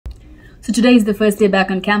So today is the first day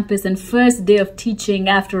back on campus and first day of teaching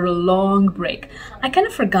after a long break. I kind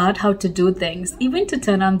of forgot how to do things, even to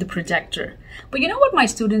turn on the projector. But you know what my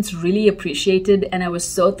students really appreciated, and I was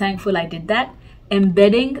so thankful I did that?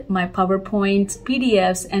 Embedding my PowerPoint,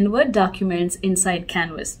 PDFs, and Word documents inside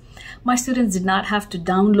Canvas. My students did not have to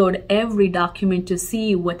download every document to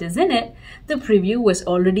see what is in it. The preview was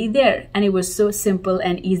already there, and it was so simple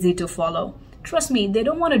and easy to follow. Trust me, they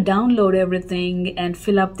don't want to download everything and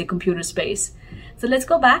fill up the computer space. So let's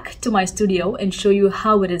go back to my studio and show you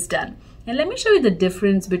how it is done. And let me show you the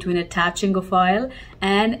difference between attaching a file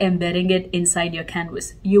and embedding it inside your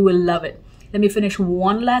Canvas. You will love it. Let me finish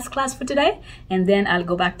one last class for today, and then I'll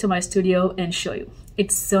go back to my studio and show you.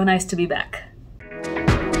 It's so nice to be back.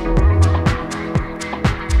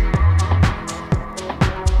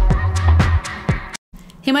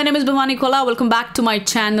 Hey, my name is Bhavani Kola. Welcome back to my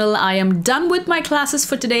channel. I am done with my classes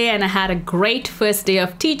for today and I had a great first day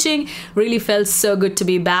of teaching. Really felt so good to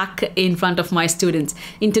be back in front of my students.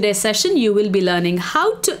 In today's session, you will be learning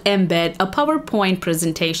how to embed a PowerPoint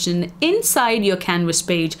presentation inside your Canvas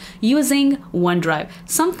page using OneDrive.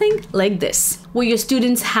 Something like this, where your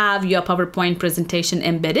students have your PowerPoint presentation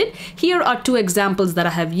embedded. Here are two examples that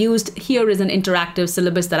I have used. Here is an interactive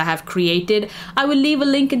syllabus that I have created. I will leave a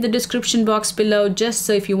link in the description box below just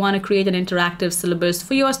so if you want to create an interactive syllabus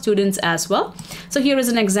for your students as well. So here is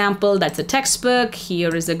an example. That's a textbook.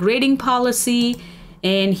 Here is a grading policy.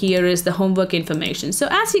 And here is the homework information. So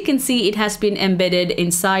as you can see, it has been embedded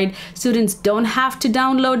inside. Students don't have to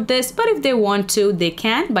download this, but if they want to, they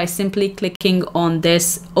can by simply clicking on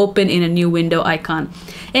this open in a new window icon.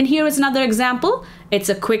 And here is another example. It's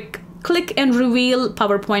a quick click and reveal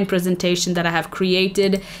PowerPoint presentation that I have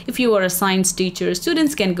created. If you are a science teacher,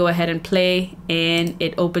 students can go ahead and play, and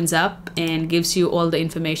it opens up and gives you all the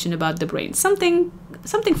information about the brain. Something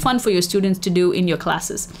fun for your students to do in your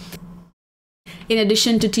classes. In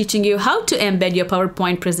addition to teaching you how to embed your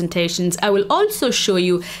PowerPoint presentations, I will also show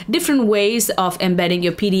you different ways of embedding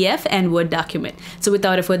your PDF and Word document. So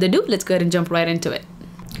without further ado, let's go ahead and jump right into it.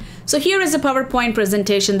 So here is a PowerPoint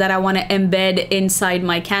presentation that I want to embed inside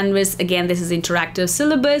my Canvas. Again, this is interactive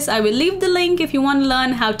syllabus. I will leave the link if you want to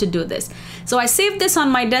learn how to do this. So I saved this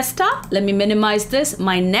on my desktop. Let me minimize this.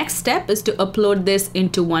 My next step is to upload this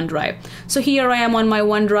into OneDrive. So here I am on my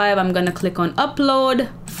OneDrive. I'm going to click on Upload,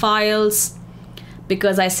 Files.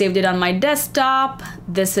 Because I saved it on my desktop,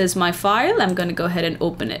 this is my file. I'm going to go ahead and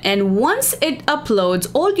open it. And once it uploads,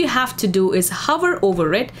 all you have to do is hover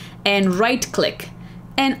over it and right click.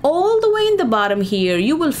 And all the way in the bottom here,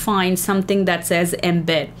 you will find something that says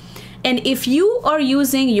Embed. And if you are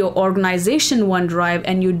using your organization OneDrive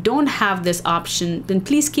and you don't have this option, then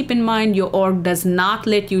please keep in mind your org does not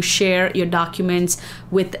let you share your documents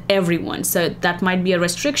with everyone. So that might be a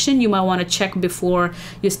restriction you might want to check before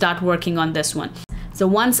you start working on this one. So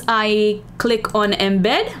once I click on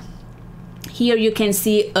Embed, here you can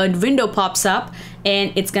see a window pops up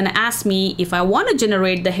and it's going to ask me if I want to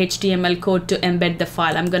generate the HTML code to embed the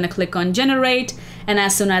file. I'm going to click on Generate, and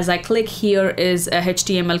as soon as I click, here is a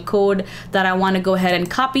HTML code that I want to go ahead and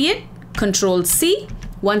copy it. Control C.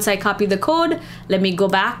 Once I copy the code, let me go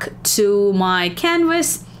back to my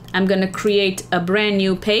Canvas. I'm going to create a brand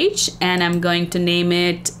new page and I'm going to name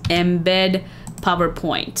it Embed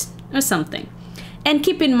PowerPoint or something. And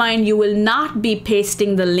keep in mind, you will not be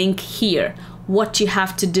pasting the link here. What you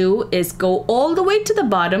have to do is go all the way to the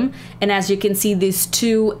bottom, and as you can see, these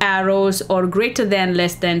two arrows or greater than,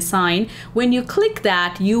 less than sign, when you click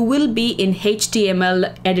that, you will be in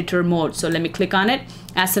HTML editor mode. So let me click on it.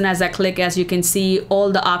 As soon as I click, as you can see,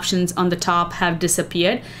 all the options on the top have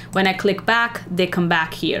disappeared. When I click back, they come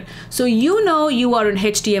back here. So you know you are in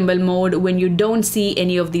HTML mode when you don't see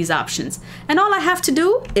any of these options. And all I have to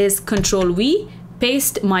do is Control V,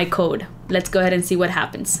 paste my code. Let's go ahead and see what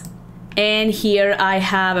happens. And here I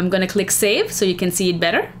have, I'm going to click Save so you can see it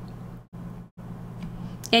better.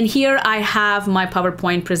 And here I have my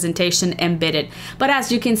PowerPoint presentation embedded. But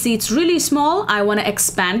as you can see, it's really small. I want to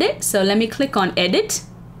expand it. So let me click on Edit.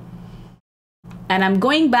 And I'm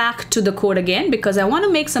going back to the code again because I want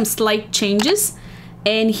to make some slight changes.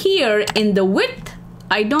 And here in the width,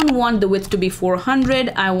 I don't want the width to be 400.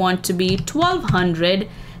 I want to be 1200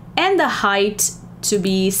 and the height to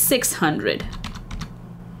be 600.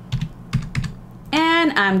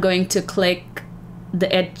 And I'm going to click the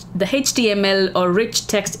HTML or rich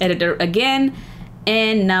text editor again.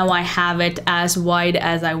 And now I have it as wide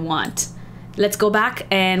as I want. Let's go back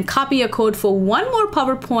and copy a code for one more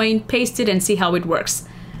PowerPoint, paste it and see how it works.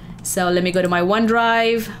 So let me go to my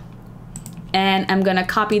OneDrive and I'm going to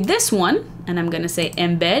copy this one and I'm going to say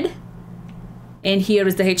embed. And here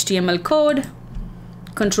is the HTML code.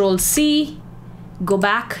 Control C, go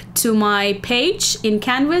back to my page in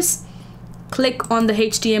Canvas, click on the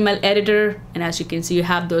HTML editor, and as you can see, you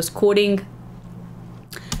have those coding.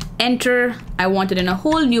 Enter. I want it in a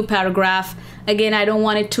whole new paragraph. Again, I don't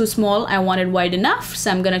want it too small. I want it wide enough,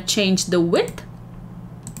 so I'm gonna change the width.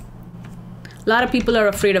 A lot of people are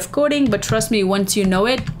afraid of coding, but trust me, once you know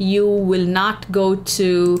it, you will not go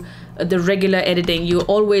to the regular editing. You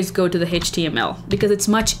always go to the HTML because it's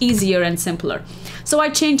much easier and simpler. So I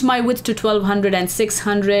changed my width to 1200 and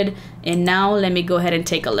 600, and now let me go ahead and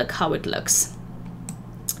take a look how it looks.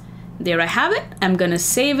 There I have it. I'm gonna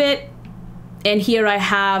save it. And here I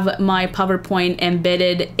have my PowerPoint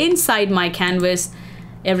embedded inside my Canvas.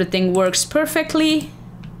 Everything works perfectly.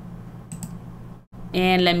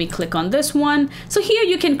 And let me click on this one. So here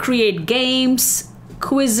you can create games,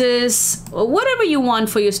 quizzes, or whatever you want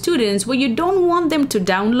for your students where you don't want them to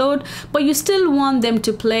download, but you still want them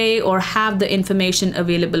to play or have the information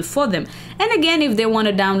available for them. And again, if they want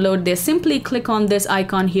to download, they simply click on this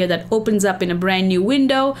icon here that opens up in a brand new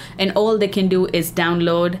window, and all they can do is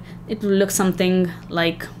download. It will look something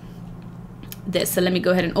like this. So let me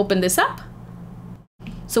go ahead and open this up.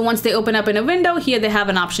 So once they open up in a window, here they have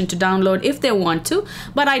an option to download if they want to,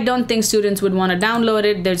 but I don't think students would want to download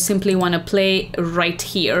it. They simply want to play right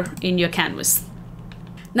here in your Canvas.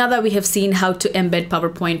 Now that we have seen how to embed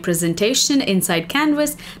PowerPoint presentation inside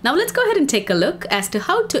Canvas, now let's go ahead and take a look as to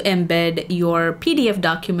how to embed your PDF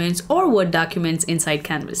documents or Word documents inside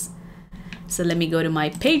Canvas. So let me go to my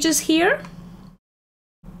pages here.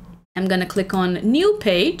 I'm going to click on New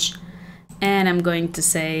Page, and I'm going to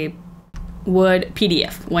say Word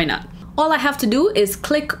PDF. Why not? All I have to do is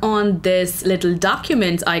click on this little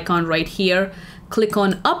documents icon right here, click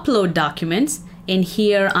on Upload Documents, and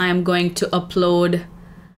here I am going to upload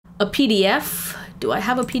a PDF. Do I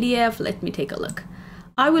have a PDF? Let me take a look.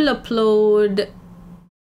 I will upload,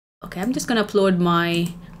 okay, I'm just going to upload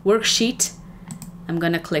my worksheet. I'm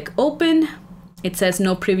going to click Open. It says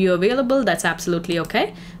no preview available. That's absolutely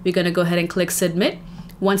okay. We're going to go ahead and click Submit.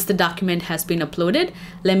 Once the document has been uploaded,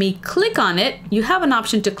 let me click on it. You have an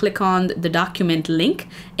option to click on the document link,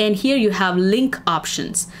 and here you have link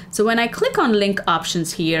options. So when I click on link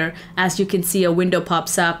options here, as you can see, a window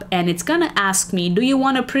pops up and it's gonna ask me, do you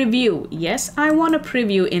want a preview? Yes, I want a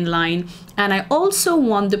preview inline, and I also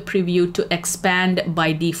want the preview to expand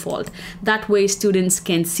by default. That way students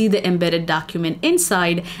can see the embedded document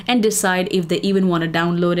inside and decide if they even want to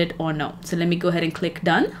download it or no. So let me go ahead and click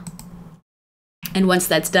Done. And once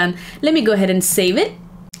that's done, let me go ahead and save it.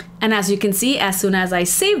 And as you can see, as soon as I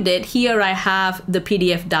saved it, here I have the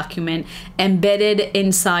PDF document embedded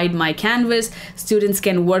inside my Canvas. Students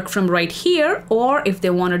can work from right here, or if they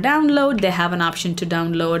want to download, they have an option to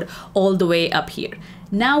download all the way up here.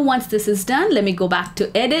 Now, once this is done, let me go back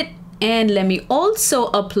to Edit, and let me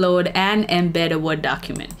also upload and embed a Word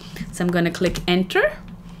document. So I'm going to click Enter,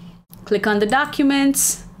 click on the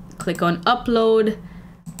documents, click on Upload,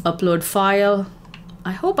 Upload File.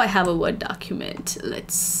 I hope I have a Word document.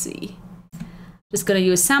 Let's see. Just gonna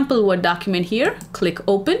use sample Word document here. Click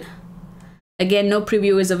Open. Again, no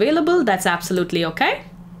preview is available. That's absolutely okay.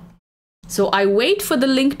 So I wait for the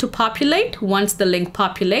link to populate. Once the link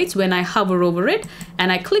populates, when I hover over it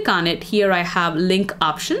and I click on it, here I have link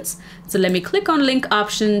options. So let me click on link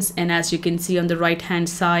options, and as you can see on the right hand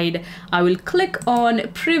side, I will click on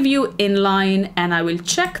preview inline, and I will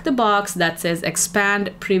check the box that says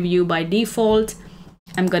expand preview by default.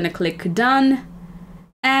 I'm going to click Done,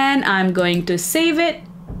 and I'm going to save it.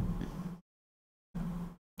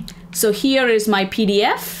 So here is my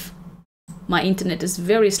PDF. My internet is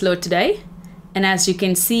very slow today. And as you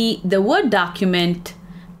can see, the Word document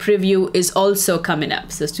preview is also coming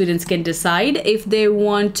up. So students can decide if they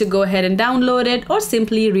want to go ahead and download it or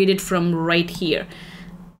simply read it from right here.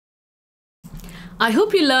 I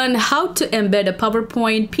hope you learned how to embed a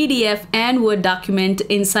PowerPoint, PDF, and Word document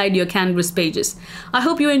inside your Canvas pages. I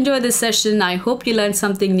hope you enjoyed this session. I hope you learned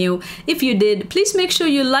something new. If you did, please make sure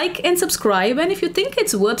you like and subscribe. And if you think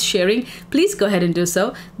it's worth sharing, please go ahead and do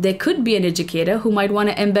so. There could be an educator who might want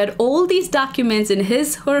to embed all these documents in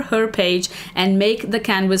his or her page and make the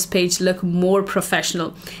Canvas page look more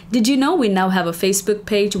professional. Did you know we now have a Facebook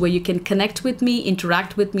page where you can connect with me,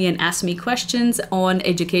 interact with me, and ask me questions on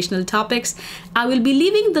educational topics? I will be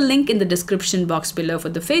leaving the link in the description box below for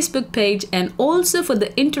the Facebook page, and also for the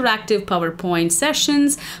interactive PowerPoint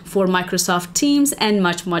sessions for Microsoft Teams and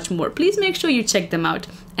much more. Please make sure you check them out.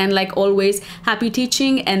 And like always, happy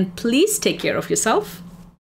teaching, and please take care of yourself.